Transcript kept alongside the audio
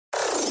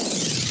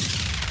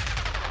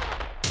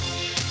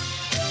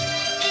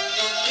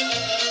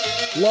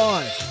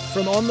Live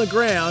from on the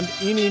ground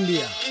in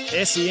India.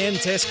 SEN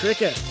Test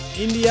Cricket.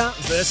 India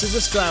versus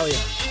Australia.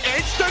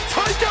 Instant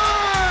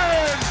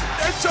taken!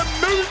 It's a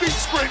moving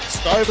sprint.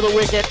 Over the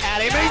wicket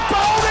at him. He's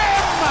bowled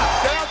him!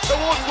 Down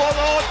towards long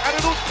on, and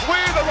it'll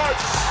clear the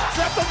ropes.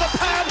 Trapped on the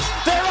pad.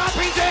 They're up.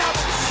 He's out.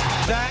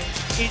 That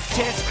is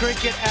Test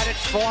cricket at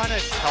its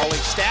finest.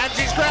 Kohli stands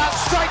his ground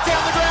straight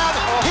down the ground.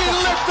 He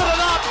lifted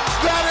it up.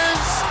 That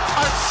is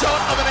a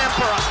shot of an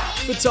emperor.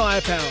 For Tyre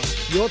Power,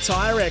 your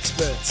tyre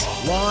experts.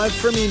 Live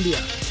from India.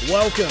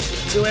 Welcome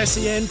to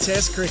SEN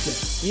Test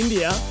Cricket.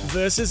 India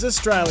versus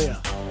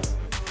Australia.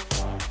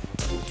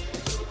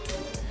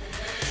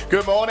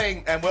 Good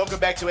morning and welcome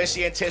back to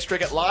SEN Test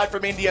Cricket, live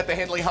from India for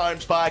Henley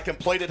Homes by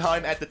Completed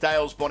Home at the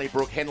Dales,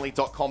 Bonnybrook,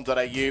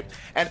 henley.com.au.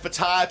 And for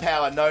Tyre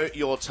Power, know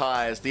your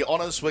tyres. The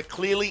honours were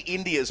clearly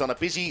India's on a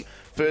busy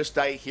first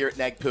day here at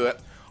Nagpur.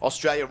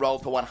 Australia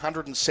rolled for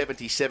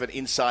 177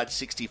 inside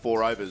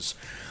 64 overs.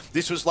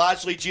 This was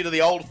largely due to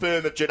the old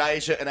firm of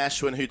Jadeja and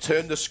Ashwin, who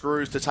turned the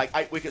screws to take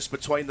 8 wickets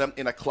between them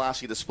in a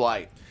classy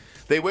display.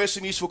 There were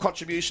some useful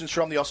contributions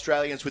from the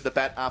Australians with the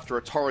bat after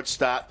a torrid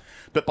start,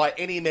 but by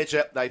any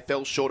measure, they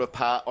fell short of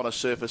par on a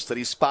surface that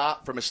is far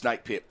from a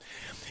snake pit.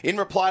 In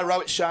reply,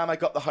 Rohit Sharma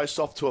got the hosts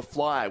off to a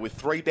flyer with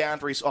 3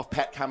 boundaries off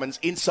Pat Cummins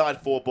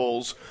inside 4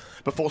 balls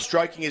before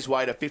stroking his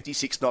way to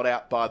 56 not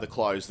out by the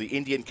close. The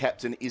Indian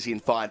captain is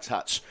in fine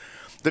touch.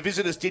 The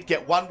visitors did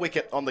get 1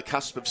 wicket on the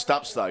cusp of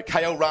stumps, though.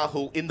 KL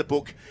Rahul in the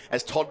book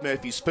as Todd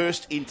Murphy's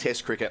first in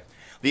Test cricket.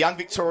 The young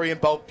Victorian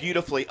bowled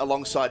beautifully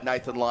alongside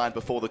Nathan Lyon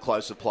before the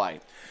close of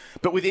play.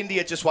 But with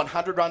India just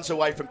 100 runs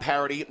away from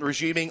parity,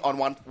 resuming on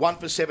 1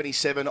 for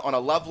 77 on a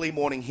lovely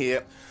morning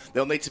here,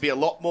 there'll need to be a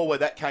lot more where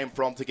that came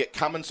from to get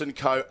Cummins and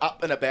co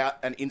up and about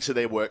and into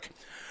their work.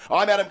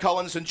 I'm Adam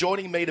Collins, and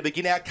joining me to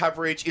begin our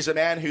coverage is a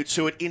man who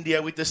toured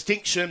India with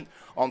distinction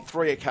on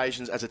 3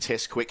 occasions as a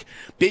Test quick.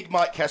 Big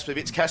Mike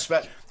Kaspervich.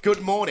 Kasper,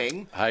 good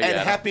morning and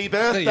Adam. Happy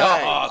birthday.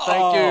 Oh,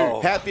 thank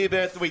you. Happy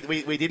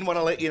birthday. We didn't want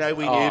to let you know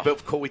we knew, but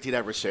of course we did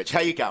our research. How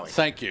are you going?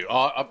 Thank you.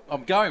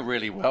 I'm going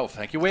really well,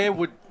 thank you. Where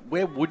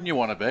wouldn't you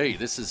want to be?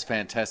 This is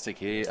fantastic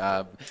here.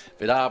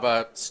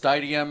 Vidarbha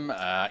Stadium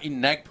in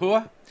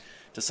Nagpur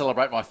to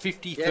celebrate my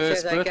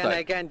 51st birthday.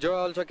 I can. Joe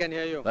also can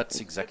hear you. That's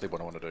exactly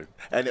what I want to do.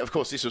 And, of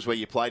course, this was where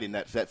you played in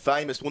that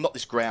famous, well, not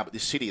this ground, but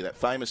this city, that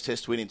famous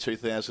Test win in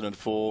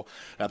 2004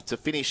 to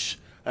finish,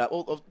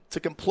 to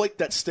complete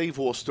that Steve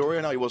Waugh story.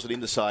 I know he wasn't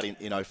in the side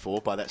in 04.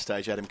 By that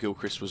stage, Adam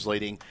Gilchrist was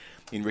leading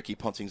in Ricky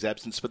Ponting's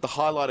absence. But the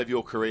highlight of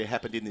your career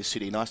happened in this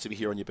city. Nice to be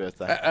here on your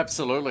birthday.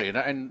 Absolutely.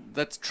 And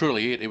that's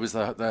truly it. It was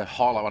the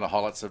highlight, one of the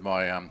highlights of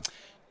my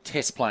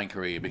Test playing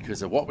career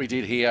because of what we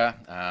did here,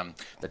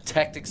 the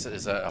tactics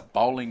as a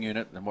bowling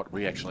unit and what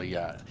we actually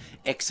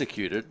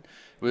executed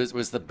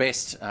was the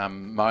best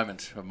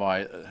moment of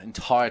my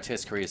entire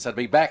Test career. So to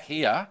be back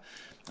here,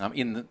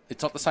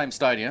 it's not the same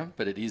stadium,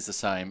 but it is the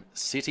same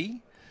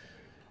city.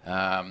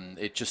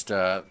 It just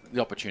the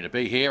opportunity to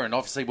be here and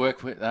obviously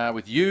work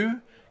with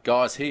you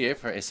guys here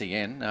for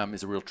SEN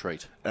is a real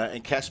treat.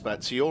 And Casper,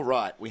 to your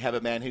right, we have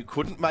a man who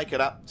couldn't make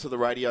it up to the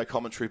radio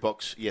commentary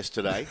box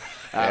yesterday.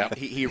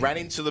 He ran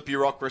into the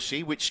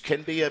bureaucracy, which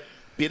can be a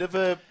bit of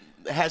a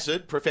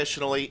hazard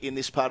professionally in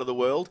this part of the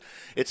world.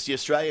 It's the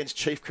Australian's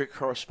chief cricket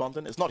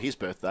correspondent. It's not his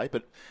birthday,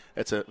 but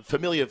it's a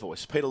familiar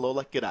voice. Peter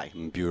Lawler,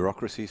 g'day.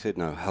 Bureaucracy said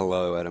no.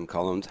 Hello, Adam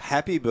Collins.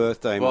 Happy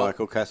birthday,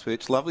 Michael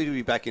Kaspervich. Lovely to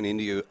be back in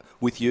India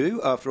with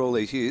you after all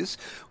these years,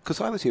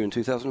 because I was here in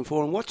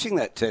 2004 and watching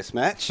that Test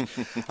match,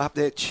 up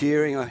there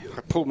cheering. I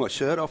pulled my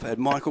shirt off. I had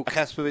Michael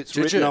Kaspervich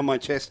written on my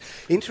chest.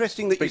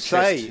 Interesting that big you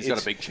say... He's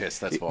got a big chest,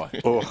 that's why.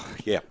 Oh,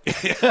 yeah.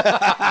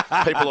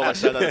 People always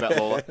say that about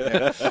Lawler.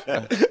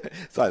 Yeah.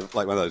 So,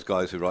 like one of those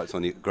guys who writes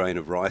on the grain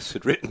of rice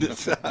had written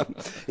it.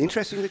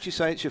 Interesting that you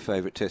say it's your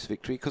favourite Test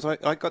victory, because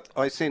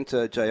I sent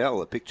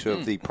JL a picture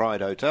of the Pride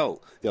Hotel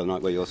the other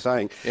night where you're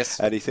staying. Yes.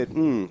 And he said,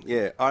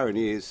 yeah,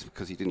 irony is,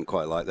 because he didn't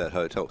quite like that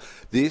hotel,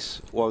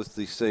 this was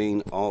the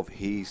scene of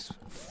his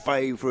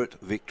favourite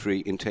victory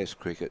in Test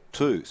cricket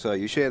too. So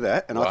you share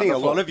that. And I think a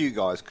lot of you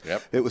guys,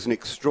 it was an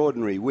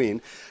extraordinary win,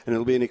 and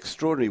it'll be an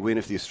extraordinary win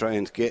if the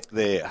Australians get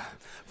there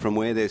from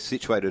where they're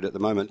situated at the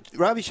moment.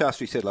 Ravi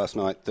Shastri said last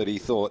night that he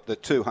thought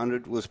that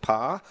 200 was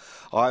par.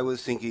 I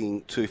was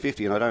thinking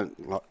 250, and I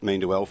don't mean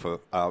to alpha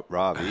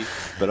Ravi,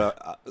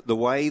 but the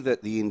way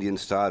that the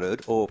Indians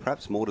started, or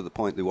perhaps more to the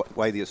point, the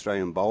way the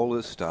Australian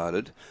bowlers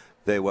started,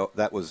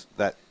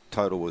 that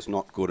total was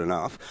not good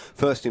enough.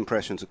 First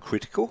impressions are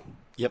critical.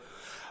 Yep.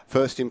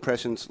 First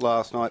impressions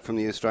last night from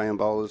the Australian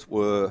bowlers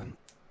were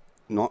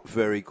not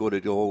very good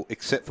at all,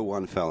 except for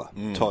one fella,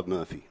 Todd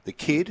Murphy. The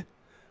kid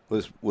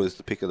was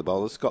the pick of the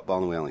bowlers. Scott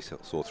Boland, we only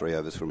saw 3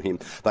 overs from him.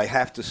 They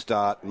have to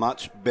start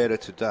much better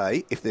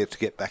today if they're to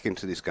get back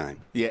into this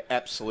game. Yeah,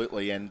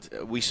 absolutely. And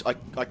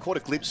I caught a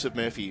glimpse of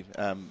Murphy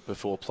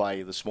before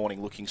play this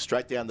morning, looking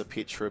straight down the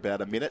pitch for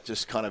about a minute,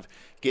 just kind of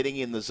getting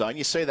in the zone.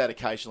 You see that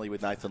occasionally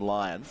with Nathan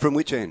Lyon. From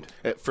which end?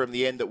 From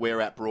the end that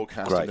we're at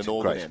broadcasting, the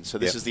northern end. So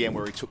this is the end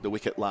where he took the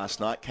wicket last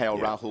night. KL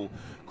Rahul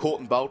caught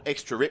and bowled,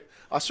 extra rip.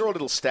 I saw a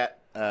little stat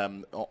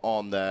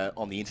on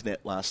the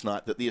internet last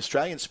night that the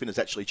Australian spinners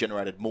actually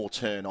generated more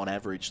turn on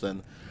average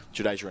than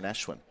Jadeja and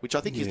Ashwin, which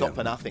I think is not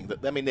for nothing.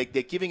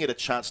 They're giving it a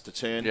chance to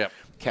turn,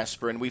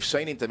 Casper, and we've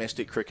seen in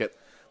domestic cricket.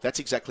 That's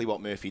exactly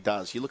what Murphy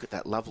does. You look at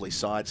that lovely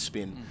side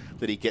spin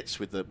that he gets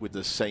with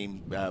the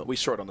seam. We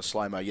saw it on the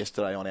slow-mo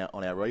yesterday on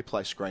our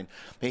replay screen.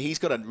 He's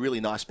got a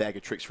really nice bag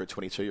of tricks for a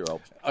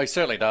 22-year-old. Oh, he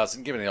certainly does,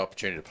 and given the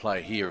opportunity to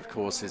play here, of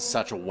course, is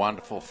such a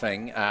wonderful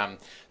thing.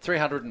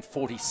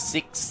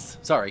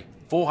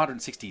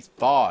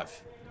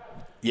 465.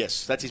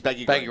 Yes, that's his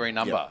baggy green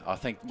number. Yep. I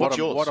think. What's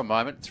yours? What a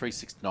moment.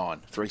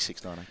 369.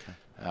 369. Okay.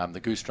 The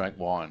Goose Drank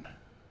Wine.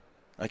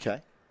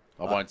 Okay.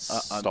 I won't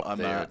stop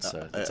there. It's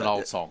an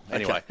old song.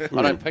 Anyway,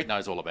 Pete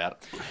knows all about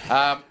it.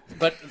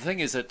 But the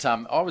thing is that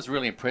I was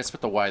really impressed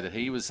with the way that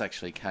he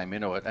came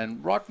into it.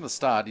 And right from the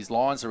start, his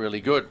lines are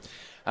really good.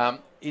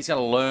 He's going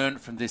to learn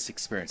from this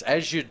experience.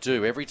 As you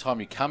do, every time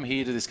you come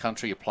here to this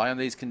country, you play in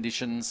these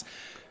conditions,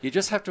 you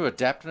just have to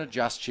adapt and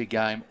adjust your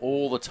game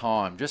all the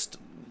time. Just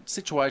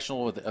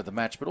situational of the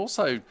match, but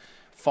also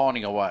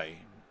finding a way.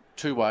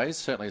 Two ways,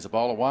 certainly as a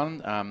bowler.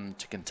 One,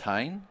 to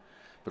contain,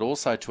 but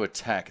also to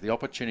attack, the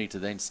opportunity to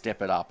then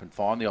step it up and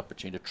find the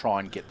opportunity to try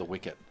and get the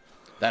wicket.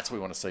 That's what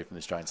we want to see from the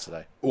Australians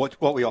today.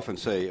 What we often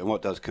see, and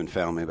what does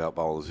confound me about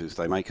bowlers, is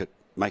they make it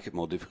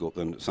more difficult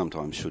than it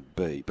sometimes should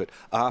be. But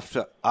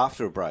after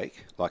a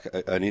break, like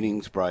an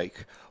innings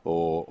break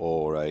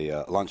or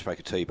a lunch break,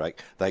 a tea break,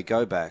 they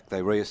go back,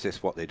 they reassess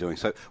what they're doing.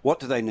 So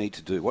what do they need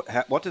to do?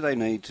 What do they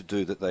need to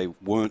do that they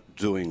weren't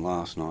doing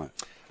last night,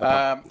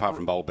 apart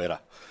from bowl better?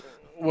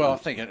 Well, I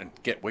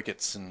think get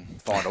wickets and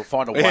find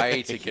a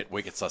way to get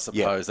wickets, I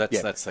suppose.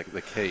 That's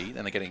the key.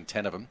 And they're getting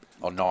 10 of them,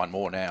 or 9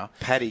 more now.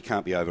 Paddy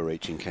can't be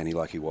overreaching, can he,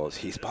 like he was?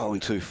 He's bowling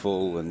too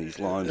full and his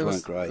lines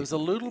weren't great. There was a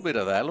little bit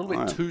of that, a little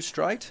bit too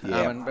straight.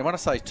 Yeah. And when I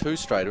say too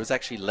straight, it was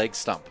actually leg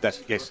stump.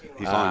 His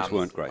lines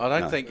weren't great. I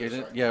don't think,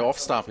 off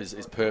stump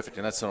is perfect,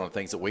 and that's one of the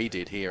things that we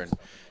did here and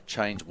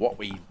change what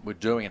we were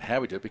doing and how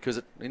we do it, because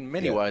in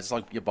many ways it's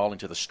like you're bowling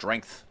to the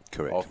strength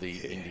of the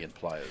Indian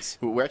players.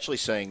 Well, we're actually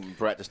seeing,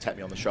 Brett just tapped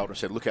me on the shoulder and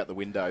said, look out the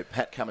window.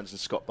 Pat Cummins and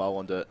Scott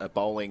Boland are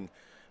bowling.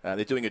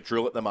 They're doing a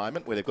drill at the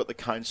moment where they've got the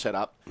cone set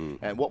up.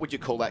 And what would you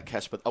call that,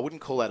 Casper? I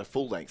wouldn't call that a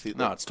full length.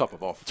 No, it's top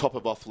of off. Top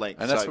of off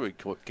length. And that's what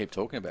we keep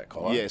talking about,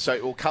 Colin. Yeah,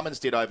 so Cummins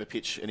did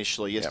overpitch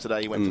initially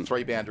yesterday. He went for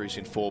 3 boundaries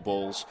in 4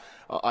 balls.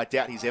 I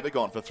doubt he's ever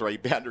gone for 3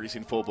 boundaries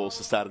in 4 balls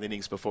to start an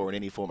innings before in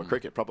any form of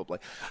cricket, probably.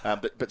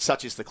 But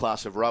such is the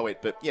class of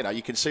Rowett. But,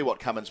 you can see what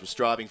Cummins was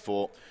striving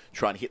for,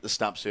 trying to hit the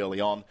stumps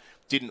early on.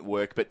 Didn't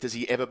work, but does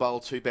he ever bowl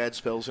 2 bad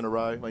spells in a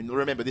row? I mean,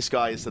 remember, this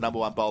guy is the number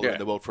 1 bowler in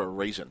the world for a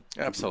reason.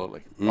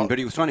 Absolutely. But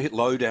he was trying to hit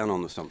low down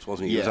on the stumps,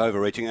 wasn't he? He was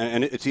overreaching.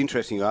 And it's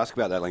interesting you ask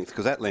about that length,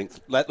 because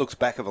that looks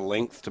back of a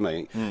length to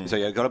me. So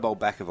you've got to bowl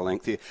back of a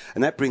length here.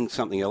 And that brings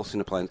something else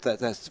into play.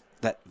 That's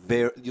that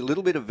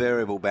little bit of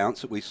variable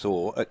bounce that we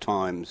saw at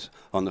times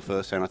on the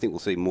first day, and I think we'll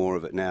see more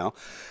of it now.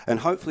 And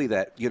hopefully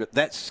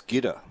that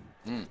skidder,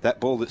 that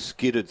ball that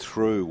skidded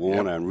through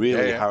Warner and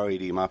really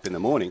hurried him up in the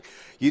morning,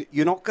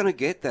 you're not going to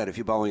get that if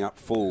you're bowling up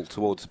full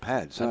towards the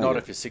pads. So not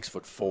if you're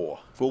 6'4".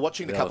 Well,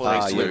 watching a couple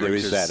of these, there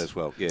is that as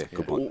well. Yeah,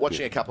 good point.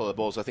 Watching a couple of the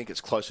balls, I think it's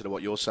closer to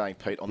what you're saying,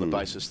 Pete, on the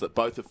basis that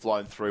both have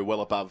flown through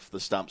well above the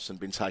stumps and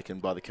been taken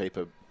by the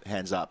keeper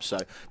hands up. So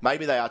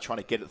maybe they are trying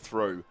to get it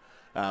through.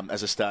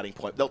 As a starting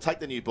point. They'll take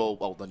the new ball,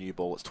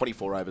 it's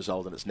 24 overs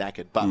old and it's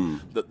knackered,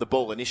 but the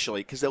ball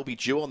initially, because they'll be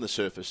dew on the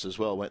surface as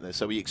well, won't they?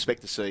 So we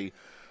expect to see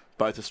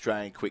both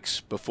Australian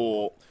quicks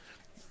before,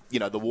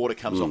 the water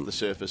comes off the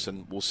surface,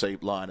 and we'll see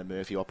Lyon and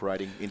Murphy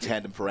operating in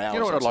tandem for hours.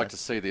 You know what I'd like to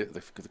see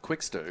the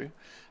quicks do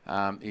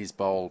is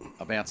bowl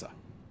a bouncer.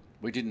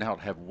 We didn't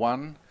have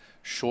one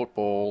short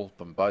ball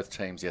from both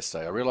teams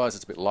yesterday. I realise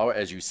it's a bit lower,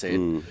 as you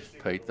said,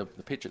 Pete. The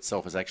pitch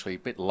itself is actually a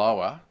bit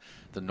lower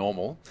than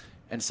normal.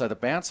 And so the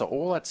bouncer,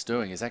 all that's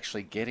doing is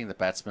actually getting the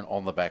batsman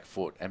on the back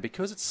foot. And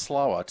because it's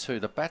slower too,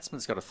 the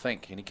batsman's got to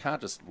think, and he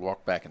can't just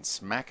rock back and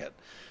smack it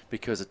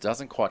because it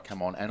doesn't quite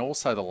come on. And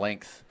also the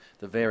length,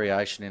 the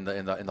variation in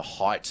the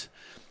height,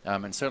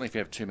 and certainly if you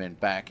have 2 men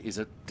back, is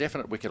a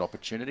definite wicket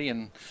opportunity.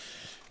 And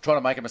trying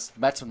to make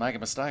batsman make a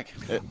mistake.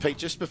 Pete,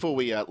 just before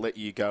we let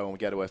you go and we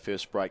go to our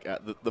first break,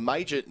 the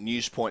major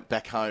news point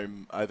back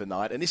home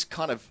overnight, and this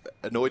kind of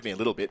annoyed me a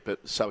little bit,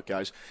 but so it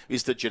goes,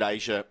 is the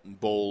Jadeja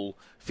ball,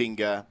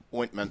 finger,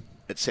 ointment,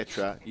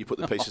 etc. You put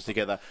the pieces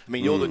together. I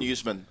mean, you're the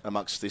newsman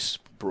amongst this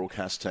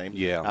broadcast team.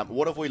 Yeah.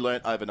 What have we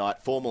learnt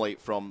overnight formally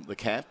from the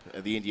camp,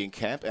 the Indian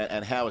camp,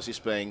 and how is this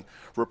being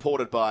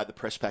reported by the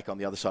press pack on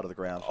the other side of the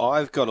ground?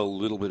 I've got a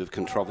little bit of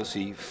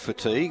controversy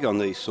fatigue on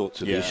these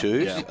sorts of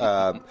issues.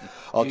 Yeah.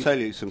 I'll tell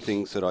you some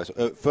things that I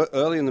saw.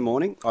 Early in the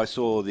morning, I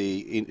saw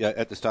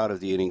at the start of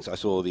the innings, I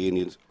saw the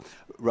Indians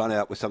run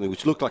out with something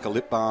which looked like a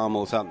lip balm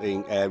or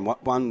something, and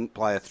one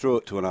player threw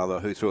it to another,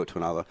 who threw it to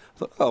another. I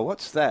thought, oh,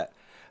 what's that?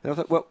 And I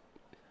thought, well,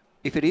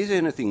 if it is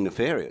anything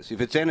nefarious,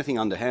 if it's anything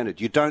underhanded,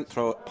 you don't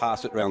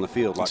pass it around the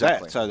field like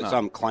that, so that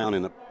some clown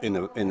in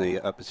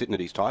the vicinity of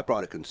his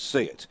typewriter can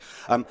see it.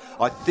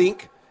 I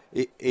think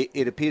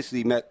It appears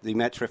the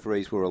match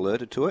referees were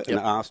alerted to it and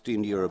asked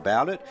India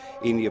about it.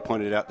 India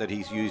pointed out that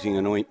he's using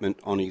an ointment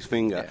on his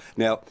finger. Yeah.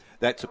 Now,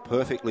 that's a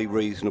perfectly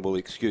reasonable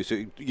excuse.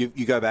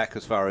 You go back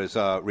as far as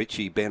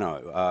Richie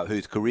Beno,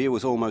 whose career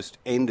was almost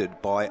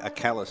ended by a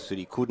callus that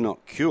he could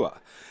not cure.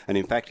 And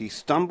in fact, he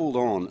stumbled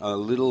on a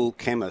little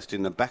chemist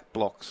in the back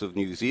blocks of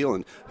New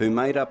Zealand who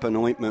made up an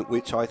ointment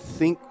which I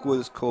think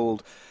was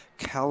called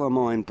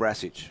calamine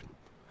brassage,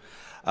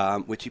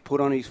 which he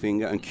put on his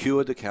finger and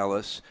cured the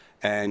callus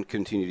and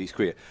continued his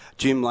career.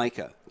 Jim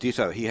Laker,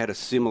 ditto. He had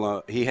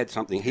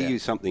something. He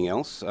used something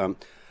else.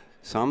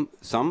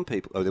 Some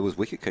people, there was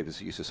wicketkeepers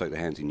that used to soak their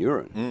hands in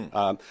urine.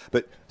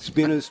 But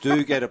spinners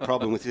do get a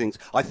problem with things.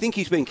 I think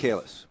he's been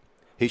careless.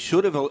 He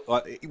should have.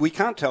 We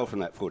can't tell from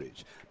that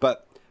footage,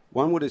 but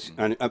one would.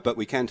 But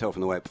we can tell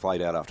from the way it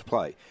played out after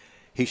play.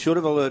 He should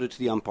have alerted to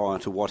the umpire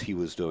to what he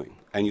was doing,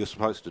 and you're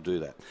supposed to do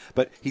that.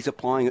 But he's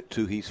applying it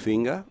to his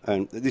finger,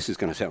 and this is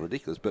going to sound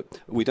ridiculous, but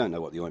we don't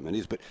know what the ointment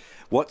is. But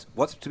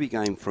what's to be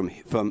gained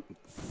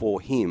for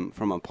him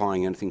from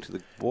applying anything to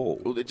the ball?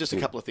 Well, just a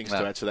couple of things to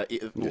add to that.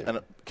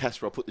 And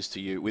Casper, I'll put this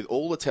to you. With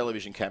all the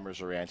television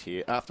cameras around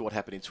here, after what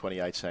happened in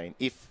 2018,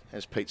 if,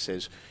 as Pete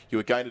says, you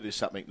were going to do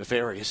something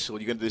nefarious or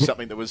you're going to do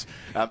something that was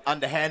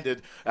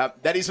underhanded,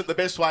 that isn't the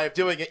best way of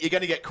doing it. You're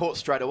going to get caught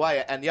straight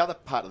away. And the other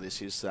part of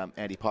this is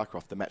Andy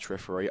Pycroft, the match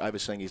referee,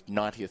 overseeing his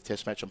 90th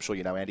Test match. I'm sure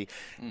you know Andy.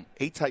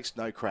 He takes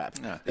no crap.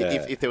 No.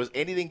 If there was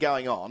anything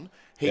going on,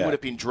 he would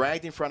have been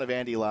dragged in front of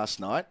Andy last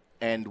night,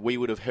 and we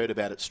would have heard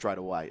about it straight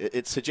away.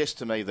 It suggests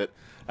to me that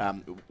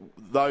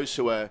those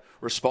who are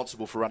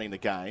responsible for running the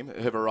game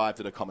have arrived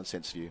at a common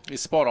sense view. You're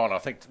spot on. I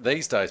think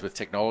these days with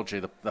technology,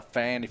 the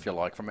fan, if you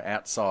like, from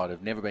outside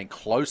have never been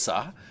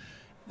closer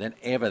than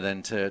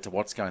to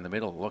what's going in the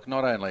middle. Look,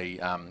 not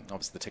only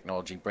obviously the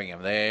technology bringing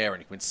them there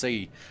and you can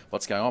see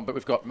what's going on, but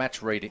we've got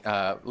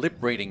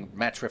lip-reading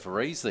match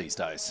referees these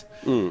days.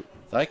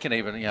 They can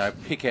even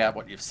pick out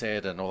what you've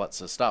said and all that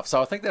sort of stuff.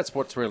 So I think that's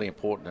what's really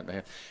important.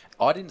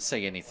 I didn't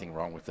see anything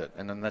wrong with it,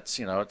 and then that's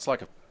it's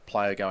like a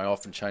player going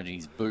off and changing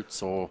his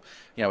boots, or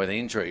with an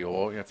injury,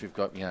 or if you've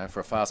got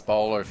for a fast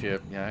bowler, if you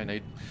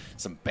need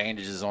some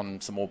bandages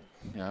on, some more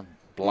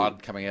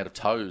blood coming out of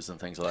toes and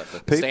things like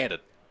that.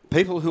 Standard.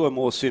 People who are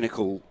more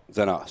cynical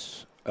than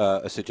us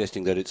are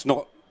suggesting that it's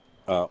not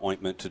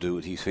ointment to do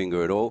with his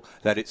finger at all,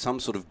 that it's some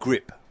sort of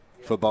grip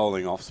for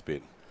bowling off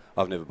spin.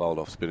 I've never bowled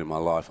off spin in my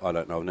life. I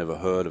don't know. I've never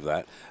heard of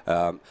that.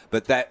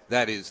 But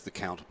that is the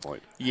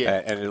counterpoint.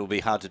 Yeah. And it'll be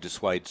hard to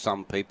dissuade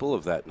some people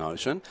of that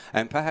notion.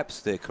 And perhaps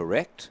they're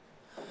correct.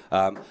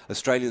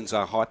 Australians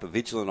are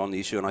hyper-vigilant on the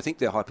issue, and I think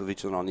they're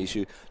hyper-vigilant on the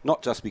issue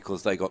not just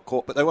because they got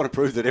caught, but they want to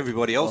prove that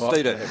everybody else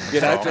did it, to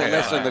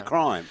lessen the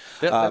crime.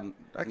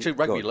 Actually,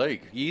 rugby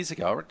league, years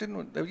ago,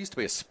 there used to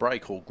be a spray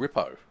called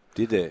Grippo.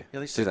 Did there? Yeah,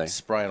 they used to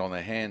spray it on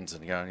their hands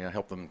and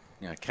help them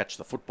catch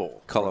the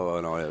football. Colo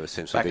and I are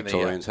essentially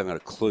Victorians, haven't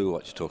got a clue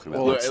what you're talking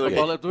about.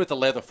 Well, with the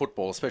leather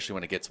football, especially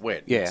when it gets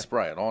wet, you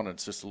spray it on and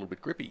it's just a little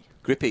bit grippy.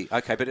 Grippy,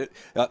 okay, but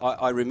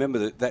I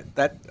remember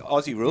that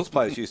Aussie rules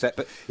players use that,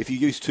 but if you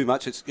use too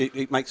much,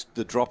 it makes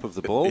the drop of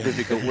the ball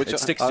difficult. It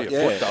sticks to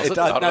your foot, does it?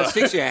 No, it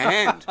sticks to your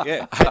hand,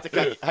 yeah.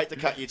 hate to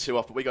cut you two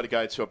off, but we've got to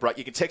go to a break.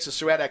 You can text us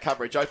throughout our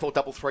coverage,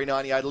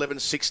 043398 11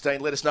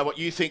 16. Let us know what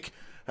you think.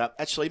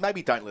 Actually,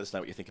 maybe don't let us know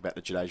what you think about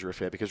the Jadeja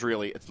affair, because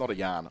really, it's not a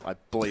yarn.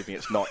 Believe me,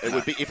 it's not. It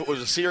would be if it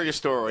was a serious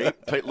story.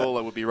 Pete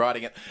Lawler would be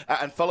writing it.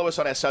 And follow us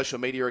on our social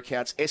media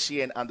accounts: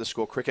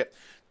 SEN_cricket,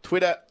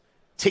 Twitter,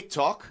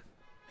 TikTok.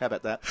 How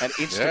about that? And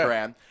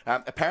Instagram.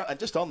 Apparently, and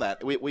just on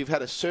that, we've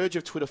had a surge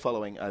of Twitter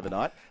following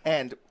overnight,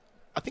 and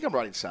I think I'm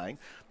right in saying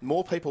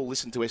more people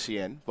listened to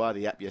SEN via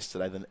the app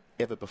yesterday than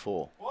ever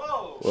before.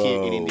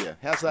 Here in India.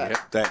 How's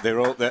that? They're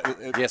all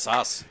yes,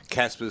 us.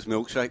 Casper's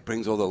milkshake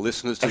brings all the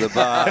listeners to the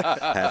bar.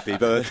 Happy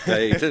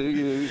birthday to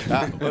you.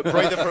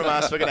 Breather from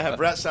us. We're going to have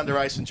Bharat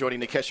Sundaresan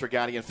joining Nikesh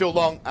Regani and Phil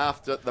Long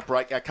after the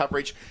break. Our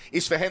coverage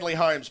is for Henley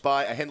Homes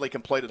by a Henley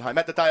completed home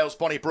at the Dales,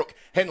 Bonnybrook,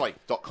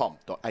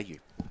 henley.com.au.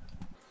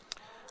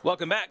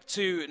 Welcome back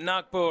to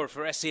Nagpur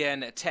for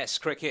SEN Test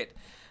Cricket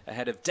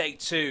ahead of day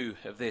 2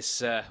 of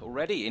this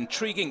already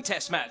intriguing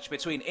test match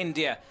between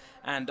India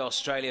and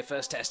Australia.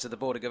 First test of the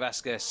Border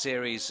Gavaskar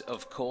series,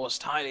 of course,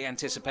 highly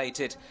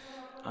anticipated.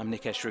 I'm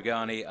Nikesh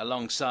Regani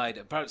alongside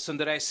Bharat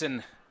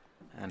Sundaresan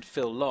and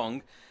Phil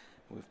Long.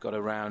 We've got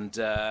around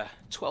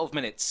 12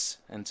 minutes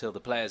until the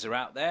players are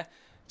out there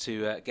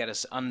to get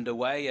us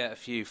underway. A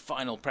few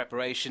final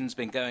preparations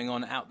been going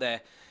on out there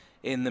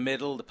in the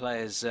middle. The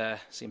players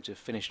seem to have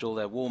finished all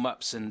their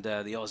warm-ups, and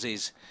the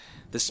Aussies,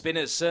 the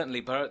spinners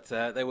certainly,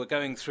 Bharat, they were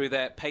going through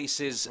their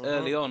paces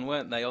early on,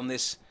 weren't they, on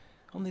this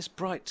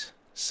bright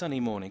sunny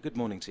morning. Good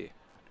morning to you.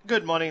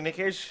 Good morning,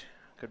 Nikesh.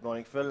 Good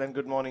morning, Phil, and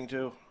good morning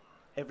to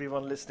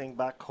everyone listening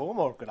back home,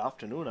 or good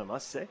afternoon, I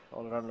must say,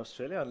 all around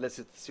Australia, unless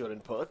you're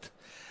in Perth.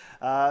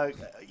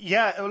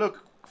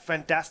 Look,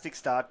 fantastic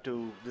start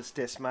to this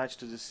test match,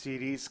 to this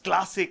series.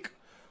 Classic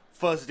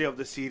first day of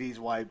the series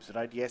vibes,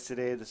 right?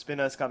 Yesterday, the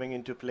spinners coming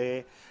into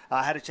play.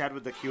 I had a chat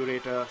with the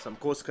curator, some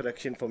course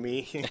correction for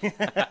me.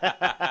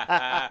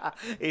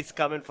 He's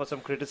coming for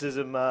some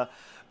criticism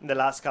in the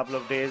last couple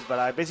of days, but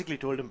I basically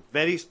told him,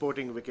 very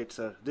sporting wicket,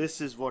 sir. This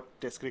is what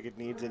Test cricket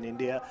needs in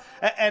India.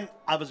 And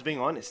I was being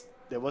honest.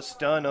 There was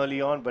stern early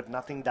on, but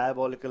nothing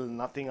diabolical,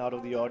 nothing out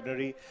of the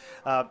ordinary.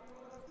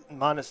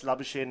 Manas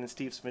Labuschagne and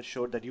Steve Smith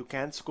showed that you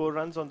can score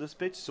runs on this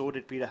pitch. So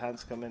did Peter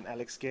Handscomb and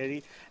Alex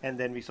Carey. And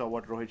then we saw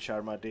what Rohit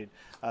Sharma did.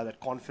 That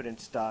confident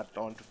start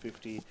on to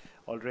 50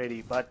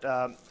 already. But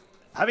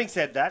having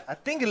said that, I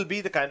think it'll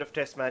be the kind of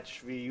test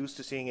match we're used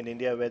to seeing in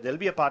India where there'll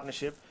be a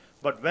partnership,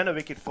 but when a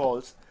wicket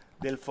falls,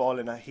 they'll fall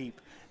in a heap.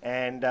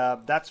 And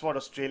that's what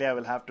Australia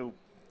will have to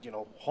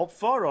hope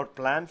for or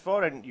plan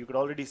for. And you could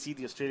already see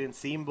the Australian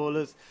seam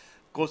bowlers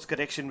course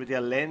correction with their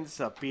lens.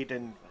 Pete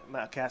and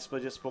Casper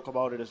just spoke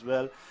about it as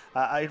well.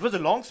 It was a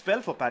long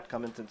spell for Pat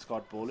Cummins and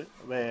Scott Boland,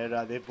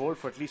 where they bowled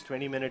for at least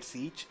 20 minutes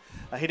each,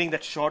 hitting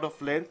that short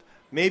of length,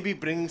 maybe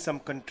bringing some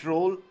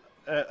control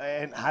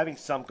and having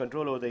some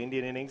control over the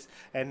Indian innings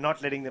and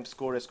not letting them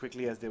score as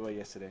quickly as they were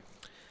yesterday.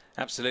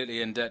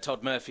 Absolutely, and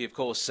Todd Murphy, of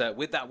course,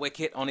 with that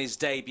wicket on his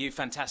debut,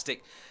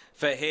 fantastic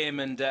for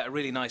him, and a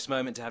really nice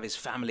moment to have his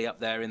family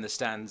up there in the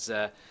stands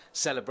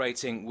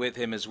celebrating with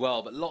him as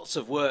well. But lots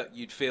of work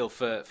you'd feel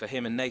for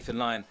him and Nathan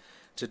Lyon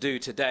to do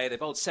today. They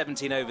bowled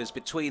 17 overs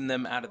between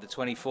them out of the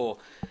 24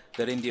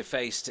 that India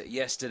faced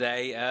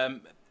yesterday.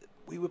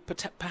 We were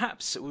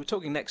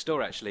talking next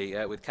door actually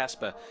with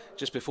Casper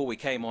just before we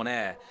came on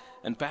air,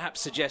 and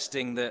perhaps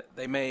suggesting that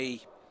they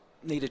may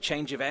need a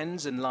change of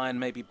ends, and Lyon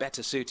may be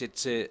better suited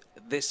to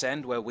this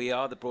end where we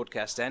are, the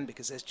broadcast end,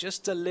 because there's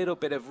just a little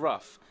bit of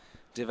rough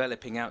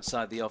developing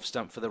outside the off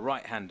stump for the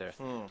right-hander.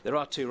 There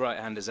are two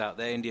right-handers out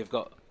there. India have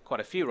got quite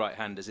a few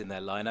right-handers in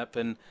their lineup,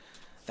 and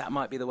that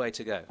might be the way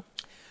to go.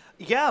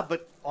 Yeah,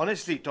 but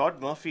honestly,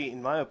 Todd Murphy,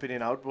 in my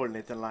opinion, outbowled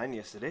Nathan Lyon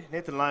yesterday.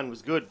 Nathan Lyon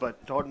was good,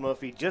 but Todd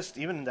Murphy, just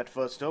even in that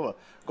first over,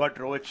 got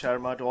Rohit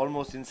Sharma to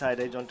almost inside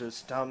edge onto his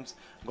stumps,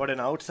 got an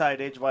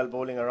outside edge while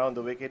bowling around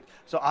the wicket.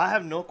 So I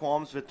have no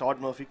qualms with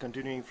Todd Murphy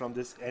continuing from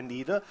this end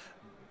either,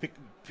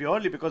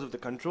 purely because of the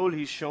control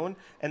he's shown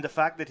and the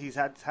fact that he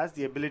has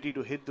the ability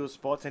to hit those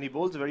spots, and he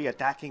bowls a very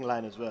attacking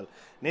line as well.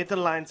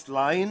 Nathan Lyon's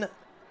line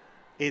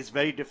is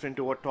very different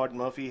to what Todd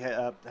Murphy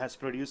has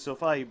produced so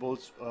far. He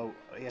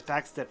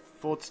attacks that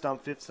fourth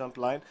stump, fifth stump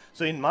line.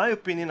 So in my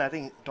opinion, I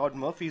think Todd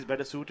Murphy is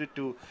better suited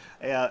to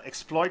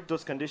exploit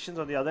those conditions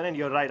on the other end.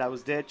 You're right, I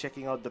was there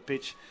checking out the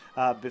pitch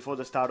before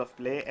the start of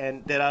play,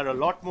 and there are a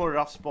lot more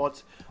rough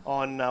spots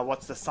on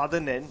what's the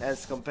southern end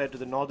as compared to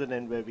the northern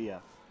end where we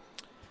are.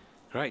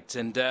 Great,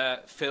 and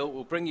Phil,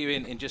 we'll bring you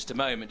in just a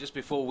moment. Just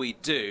before we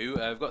do,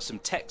 we've got some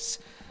texts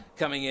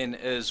coming in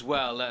as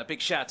well. A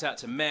big shout out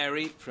to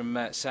Mary from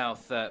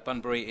South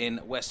Bunbury in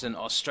Western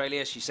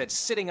Australia. She said,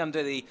 sitting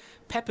under the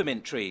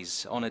peppermint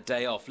trees on a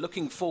day off,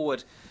 looking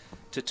forward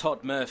to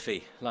Todd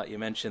Murphy, like you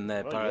mentioned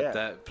there, Bharat,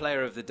 the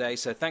player of the day.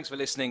 So thanks for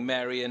listening,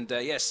 Mary. And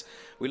yes,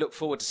 we look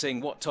forward to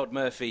seeing what Todd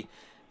Murphy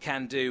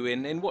can do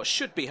in what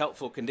should be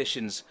helpful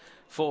conditions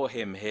for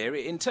him here.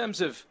 In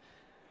terms of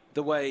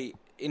the way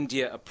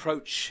India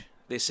approach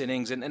this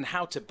innings and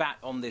how to bat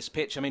on this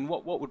pitch, I mean,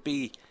 what would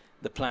be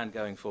the plan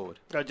going forward?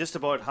 Just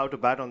about how to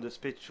bat on this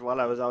pitch. While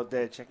I was out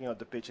there checking out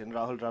the pitch and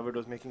Rahul Dravid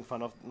was making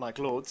fun of my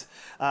clothes,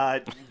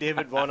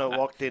 David Warner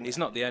walked in. He's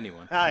not the only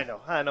one.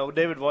 I know.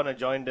 David Warner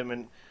joined him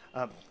and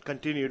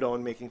continued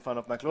on making fun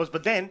of my clothes.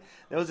 But then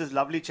there was this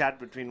lovely chat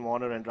between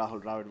Warner and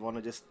Rahul Dravid. Warner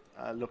just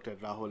looked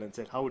at Rahul and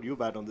said, how would you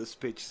bat on this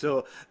pitch?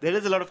 So there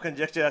is a lot of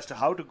conjecture as to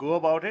how to go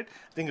about it.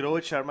 I think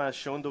Rohit Sharma has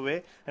shown the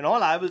way. And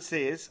all I will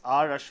say is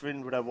R.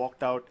 Ashwin would have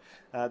walked out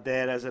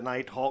there as a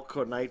night hawk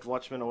or night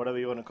watchman or whatever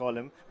you want to call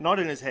him. Not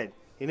in his head.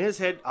 In his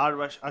head, R.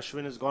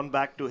 Ashwin has gone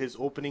back to his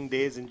opening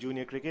days in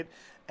junior cricket,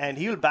 and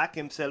he will back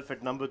himself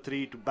at number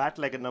 3 to bat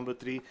like a number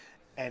 3,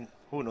 and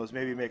who knows,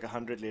 maybe make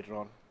 100 later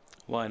on.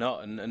 Why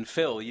not? And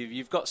Phil,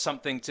 you've got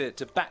something to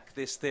back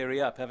this theory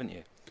up, haven't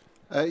you?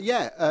 R.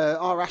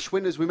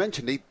 Ashwin, as we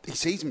mentioned, he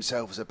sees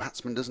himself as a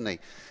batsman, doesn't he?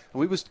 And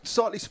we were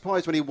slightly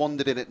surprised when he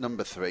wandered in at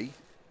number 3.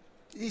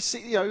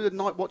 The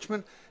night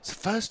watchman, it's the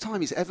first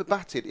time he's ever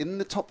batted in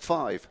the top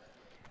 5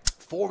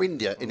 for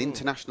India in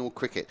international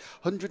cricket.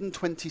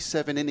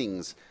 127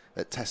 innings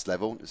at Test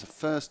level. It's the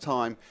first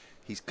time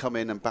he's come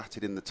in and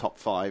batted in the top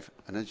 5.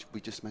 And as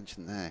we just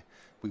mentioned there,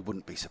 we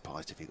wouldn't be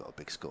surprised if he got a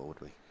big score,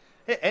 would we?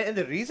 And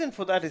the reason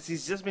for that is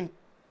he's just been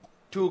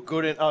too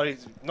good, or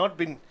he's not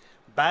been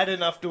bad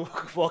enough to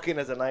walk in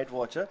as a night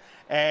watcher,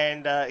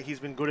 and he's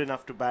been good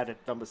enough to bat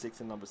at number 6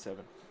 and number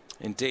 7.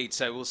 Indeed.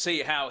 So we'll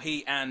see how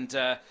he and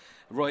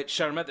Rohit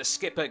Sharma, the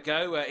skipper,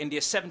 go.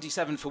 India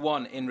 77 for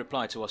 1 in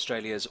reply to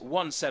Australia's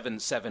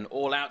 177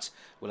 all out.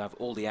 We'll have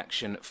all the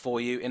action for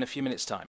you in a few minutes' time.